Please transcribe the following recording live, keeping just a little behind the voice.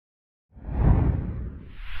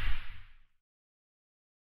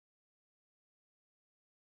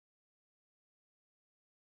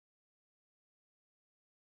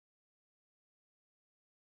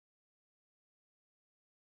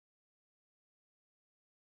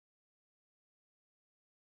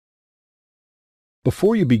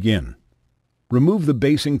Before you begin, remove the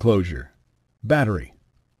base enclosure, battery,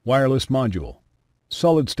 wireless module,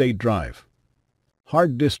 solid-state drive,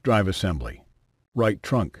 hard disk drive assembly, right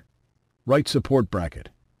trunk, right support bracket,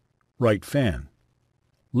 right fan,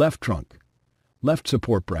 left trunk, left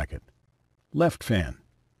support bracket, left fan,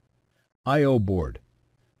 I/O board,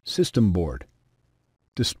 system board,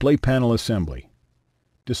 display panel assembly,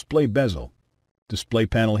 display bezel, display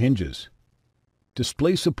panel hinges,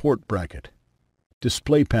 display support bracket,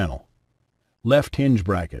 display panel, left hinge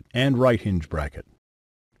bracket and right hinge bracket.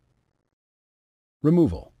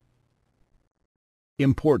 Removal.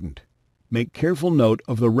 Important: make careful note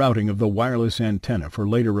of the routing of the wireless antenna for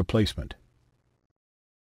later replacement.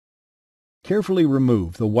 Carefully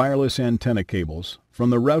remove the wireless antenna cables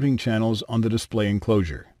from the routing channels on the display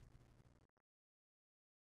enclosure.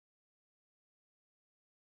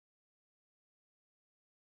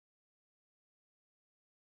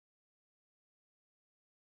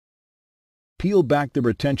 Peel back the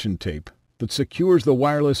retention tape that secures the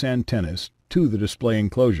wireless antennas to the display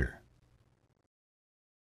enclosure.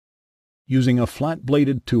 Using a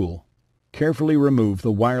flat-bladed tool, carefully remove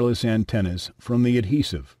the wireless antennas from the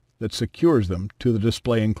adhesive that secures them to the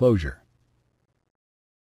display enclosure.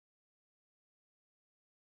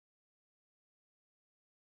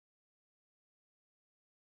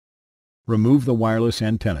 Remove the wireless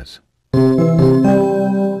antennas.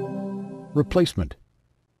 Replacement.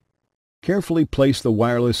 Carefully place the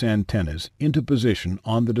wireless antennas into position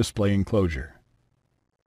on the display enclosure.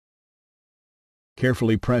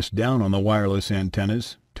 Carefully press down on the wireless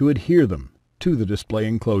antennas to adhere them to the display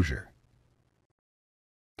enclosure.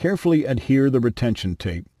 Carefully adhere the retention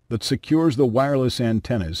tape that secures the wireless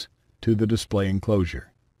antennas to the display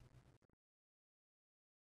enclosure.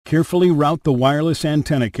 Carefully route the wireless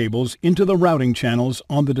antenna cables into the routing channels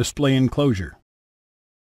on the display enclosure.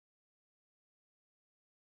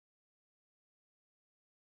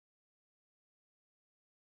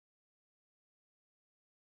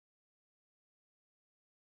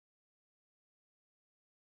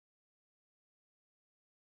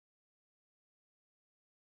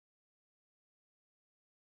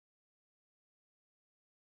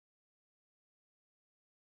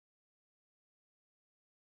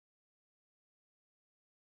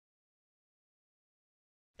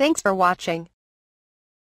 Thanks for watching.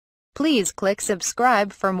 Please click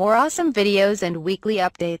subscribe for more awesome videos and weekly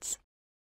updates.